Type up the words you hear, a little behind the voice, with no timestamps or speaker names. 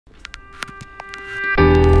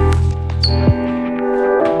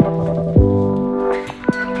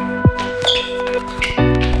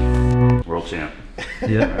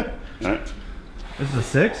Yeah. All right. This is a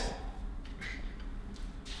 6?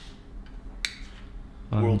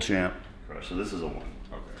 World champ. So this is a 1.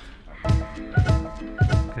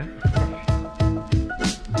 Okay.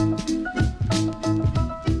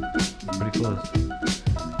 Pretty close.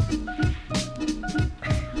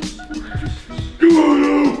 You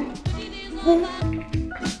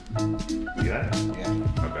got it? Yeah.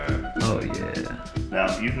 Not bad. Oh yeah.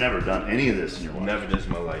 Now, you've never done any of this in your life. Never this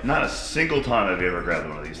in my life. Not a single time have you ever grabbed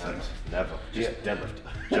one of these things. Never. Just deadlift.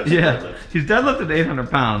 Just Yeah. deadlift. He's deadlifted 800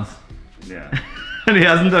 pounds. Yeah. And he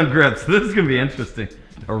hasn't done grips. This is gonna be interesting.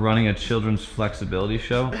 Or running a children's flexibility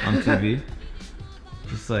show on TV.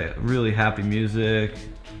 Just like really happy music.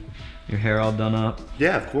 Your hair all done up.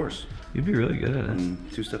 Yeah, of course. You'd be really good at it. I'm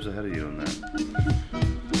 2 steps ahead of you on that.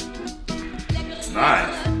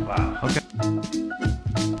 Nice. Wow. Okay.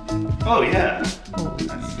 Oh yeah. Oh,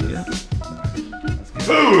 yeah. That's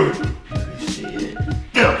good. Let me see it.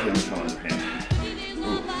 Okay, let me try another hand.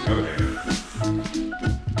 Okay.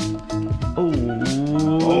 Oh.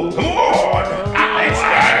 Oh, come on!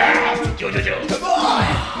 Come on!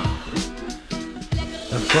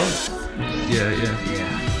 That's close. Yeah, yeah.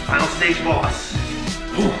 Final stage boss.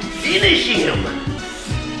 Finish him!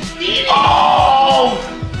 Oh!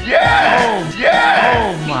 Yes! Yes!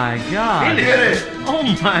 Oh my god. He did it! Oh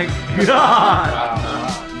my god.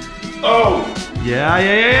 Oh! Yeah,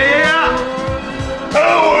 yeah, yeah, yeah, yeah.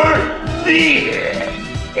 Power!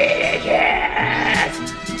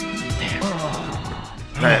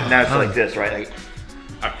 Now it's like this, right?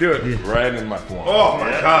 I feel it right in my form. Oh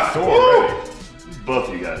my god! Sore already. Both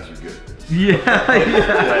of you guys are good. Yeah,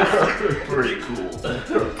 yeah. That's pretty cool.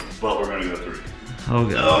 But we're gonna go 3. Oh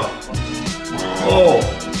god. Oh!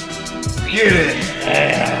 Get it!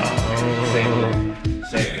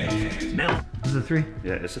 Same thing. This is a 3.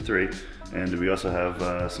 Yeah, it's a 3. And we also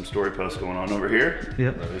have some story posts going on over here.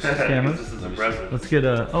 Yep. This Cameras. is impressive. Let's get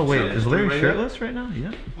a. Oh wait, is Larry right shirtless right now?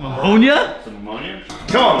 Yeah. Ammonia? Some ammonia?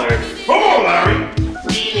 Come on, Larry. Come on, Larry!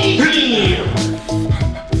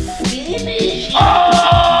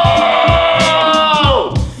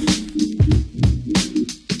 Oh!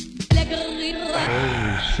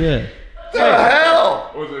 Holy shit. The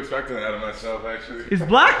hell? I wasn't expecting that of myself, actually. He's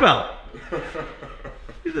black belt.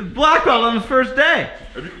 He's a black belt on his first day.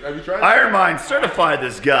 Have you tried it? Iron Mind certified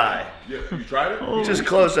this guy. Yeah, have you tried it? Oh. Just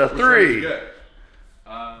closed a Which one did you 3. get?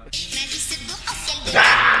 Let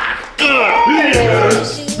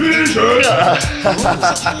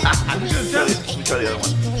me try the other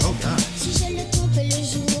one.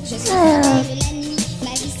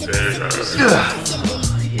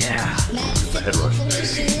 Yeah. My head rush.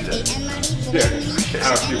 Yeah, I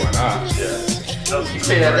don't see why not. You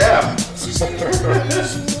say that down. It's a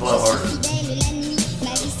lot harder.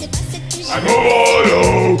 I'm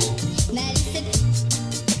oh,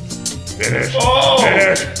 Finish! Oh!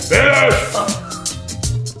 Finish! Finish!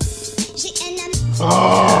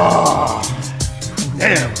 Oh!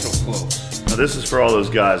 Damn, so close. Now this is for all those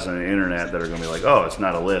guys on the internet that are going to be like, oh, it's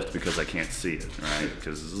not a lift because I can't see it, right?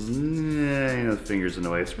 Because, you know, the finger's in the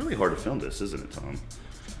way. It's really hard to film this, isn't it, Tom?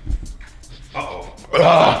 Uh-oh.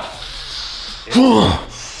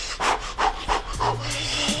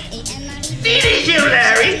 Finish him,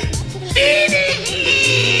 Larry! Finish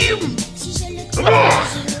him!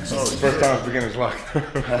 Oh, first time it's beginner's luck.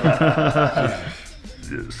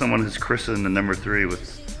 Someone has christened the number 3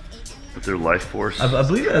 with their life force. I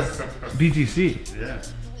believe that's BTC. Yeah.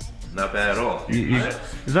 Not bad at all.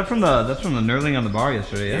 Is that from that's from the Nerdling on the bar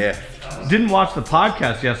yesterday? Yeah. Yeah. Didn't watch the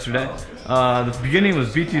podcast yesterday. The beginning was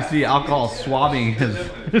BTC alcohol swabbing his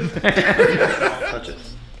hand. Touch it.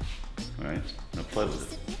 All right. Now play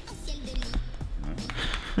with it.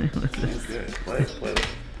 Okay. Play with it.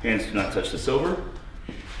 Hands do not touch the silver.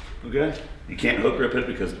 Okay. You can't hook grip it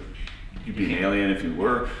because you'd be an alien if you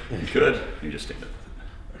were. You could. You just stand up with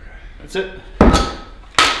it. That's it.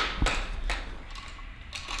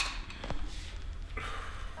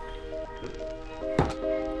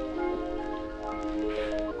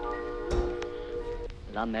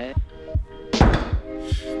 La mer.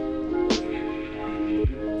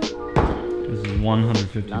 This is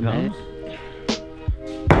 150 pounds.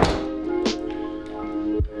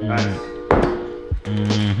 Nice.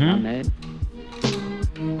 La mer.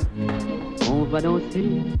 On va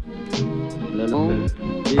danser le long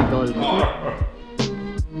des golfes.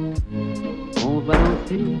 On va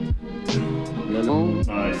danser le long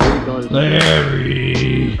Nice. des golfes.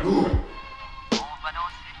 Larry.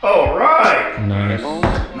 All right. Nice.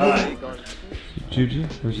 Nice. Juju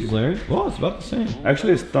versus Larry. Well, it's about the same.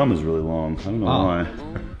 Actually, his thumb is really long. I don't know Oh. why.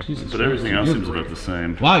 Jesus. But everything else You're seems great. about the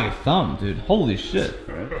same. Wow, your thumb, dude. Holy shit.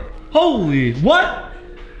 Right? Holy what?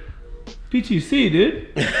 BTC, dude.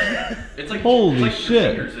 It's like Holy it's like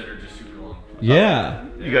shit. Your fingers that are just super long. Yeah.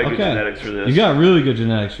 You got good genetics for this. You got really good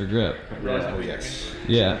genetics for grip. Oh, yes.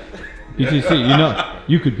 Yeah. BTC, you know,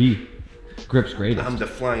 you could be grip's greatest. I'm the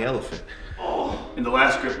flying elephant. In the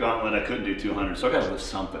last grip gauntlet, I couldn't do 200, so I gotta lift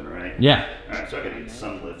something, right? Yeah. Alright, so I gotta get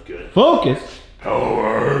some lift good. Focus.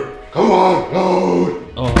 Power. Come on,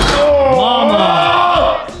 load. Oh,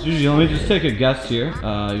 mama! Juji, let me just take a guess here.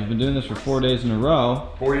 You've been doing this for 4 days in a row.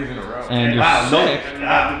 4 days in a row. And you're sick.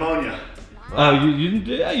 Pneumonia. Oh, you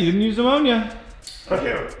didn't use ammonia.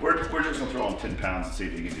 Okay, we're just gonna throw on 10 pounds and see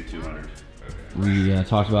if you can do 200. We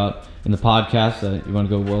talked about in the podcast that you want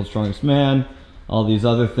to go world's strongest man, all these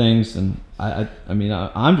other things, and I mean,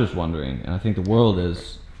 I'm just wondering, and I think the world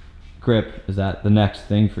is, grip, is that the next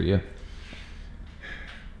thing for you?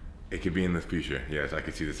 It could be in the future. Yes, I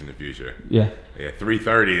could see this in the future. Yeah. Yeah,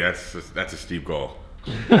 330. That's a steep goal.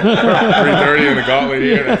 330 in the gauntlet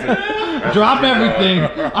here. That's Drop everything.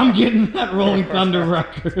 I'm getting that Rolling Thunder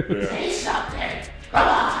record. Say something. Come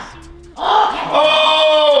on.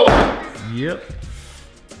 Oh! Yep.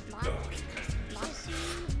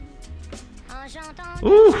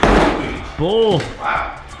 Ooh. Bull.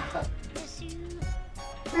 Wow.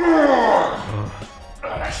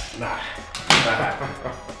 That's not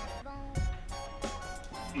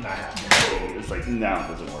it's like, now it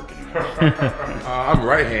doesn't work anymore. I'm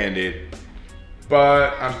right-handed,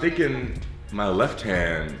 but I'm thinking my left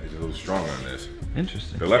hand is a little stronger on this.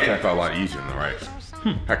 Interesting. The left hand felt a lot easier than the right.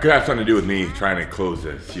 That could have something to do with me trying to close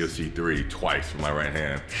the COC3 twice with my right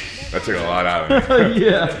hand. That took a lot out of me.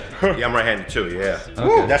 Yeah. Yeah, I'm right-handed too, yeah.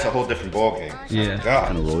 Okay. That's a whole different ballgame. Yeah. God.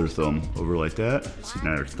 Kind of roll your thumb over like that. So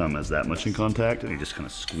now your thumb has that much in contact, and you just kind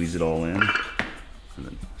of squeeze it all in, and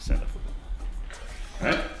then stand up. All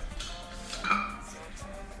right?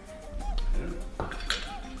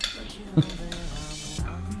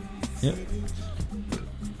 Yep.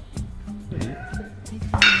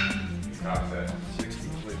 I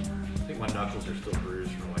think my knuckles are still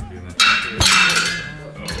bruised from like doing that.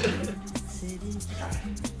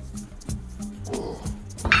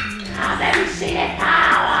 Now let me see that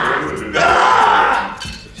power.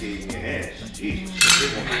 Fatigue in your hands.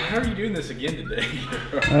 Jesus. How are you doing this again today?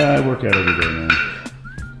 I work out every day, man.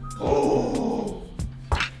 Oh.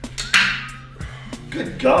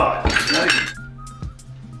 Good God. It's not even...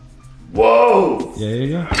 Whoa! Yeah, there you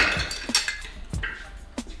go.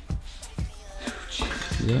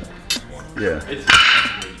 Yeah. Yeah.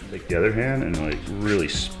 Take the other hand and like really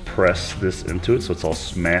press this into it so it's all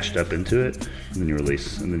smashed up into it, and then you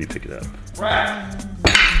release, and then you pick it up.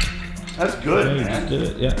 That's good, Yeah, you man. just did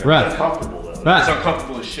it. Yeah. That's Rest. uncomfortable though. It's Rest.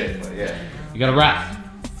 uncomfortable as shit, but yeah. You gotta rest.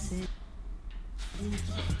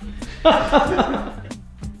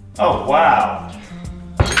 Oh wow.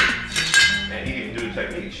 Man, he didn't do the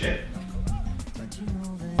technique, shit.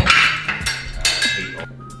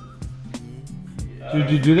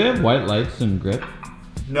 Do they have white lights and grip?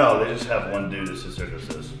 No, they just have one dude that sits there that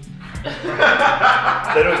says.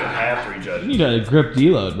 They don't even have to You rejudge. need a grip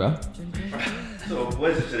deload, bro. So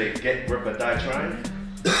what is it today? Get grip or die trying?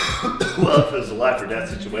 Well, if it was a life or death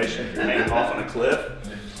situation, if you're hanging off on a cliff,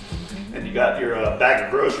 and you got your bag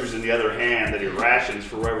of groceries in the other hand, and your rations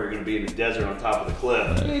for wherever you're going to be in the desert on top of the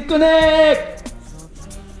cliff. Connect!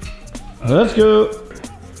 Let's go.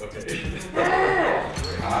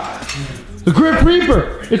 The Grip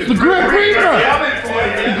Reaper! It's the Grip Reaper!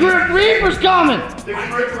 The Grip Reaper's coming! The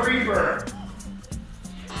Grip Reaper!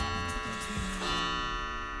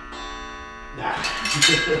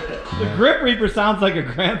 The Grip Reaper sounds like a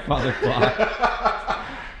grandfather clock.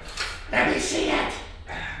 Let me see it.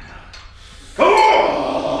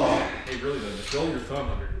 Hey, really though, just roll your thumb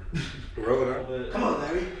under. Roll it out. Come on,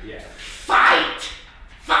 Larry. Yeah. Fight.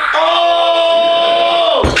 Fight.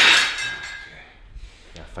 Oh!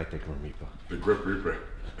 Yeah, fight the Grim Reaper. The Grip Reaper.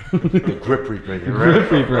 The Grip Reaper. The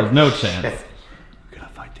Grip Reaper has no chance. We're gonna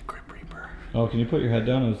fight the Grip Reaper. Oh, can you put your head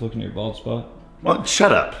down? I was looking at your bald spot. Well,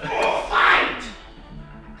 shut up. Fight.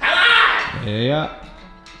 Come on. Yeah.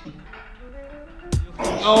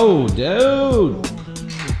 Oh, dude!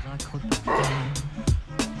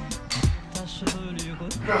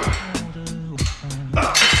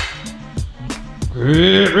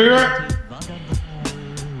 Grip Reaper!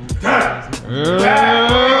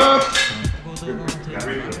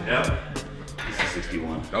 This is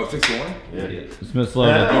 61. Oh, 61? Yeah. It's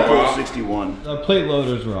misloaded. Oh, 61. Plate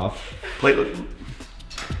loaders were off. Plate look.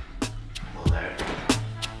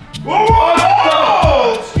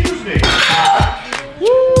 Whoa! Excuse me.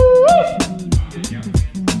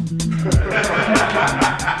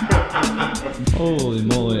 Holy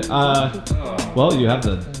moly. Well, you have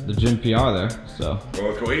the gym PR there, so. Well,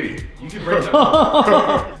 let's go 80. You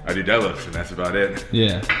I do deadlifts, and that's about it.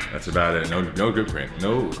 Yeah. That's about it. No grip print.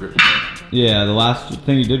 No grip print. Yeah, the last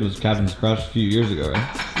thing you did was Captain's Crush a few years ago,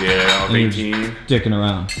 right? Yeah, I was And you were 18. Dicking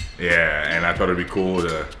around. Yeah, and I thought it'd be cool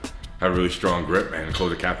to have a really strong grip and close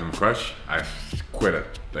the Captain's Crush. I quit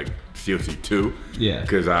at like COC 2. Yeah.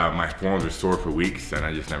 Because my forearms were sore for weeks, and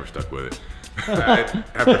I just never stuck with it. I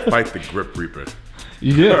have to fight the grip reaper.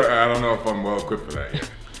 You do? I don't know if I'm well equipped for that yet.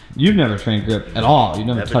 You've never trained grip at all. You've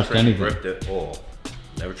never touched trained anything. grip at all.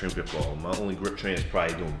 Never trained grip at all. My only grip training is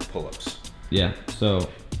probably doing pull-ups. Yeah. So,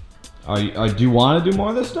 do you want to do more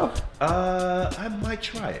of this stuff? I might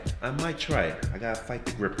try it. I gotta fight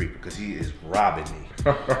the grip reaper because he is robbing me.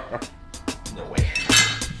 No way.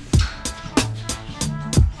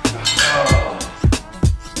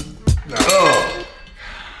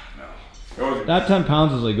 That 10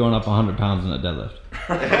 pounds is like going up 100 pounds in a deadlift.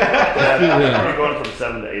 You're going from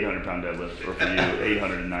 700 to 800 pound deadlift, or for you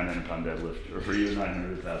 800 to 900 pound deadlift, or for you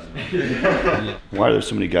 900 to 1,000. Why are there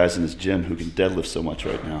so many guys in this gym who can deadlift so much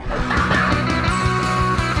right now?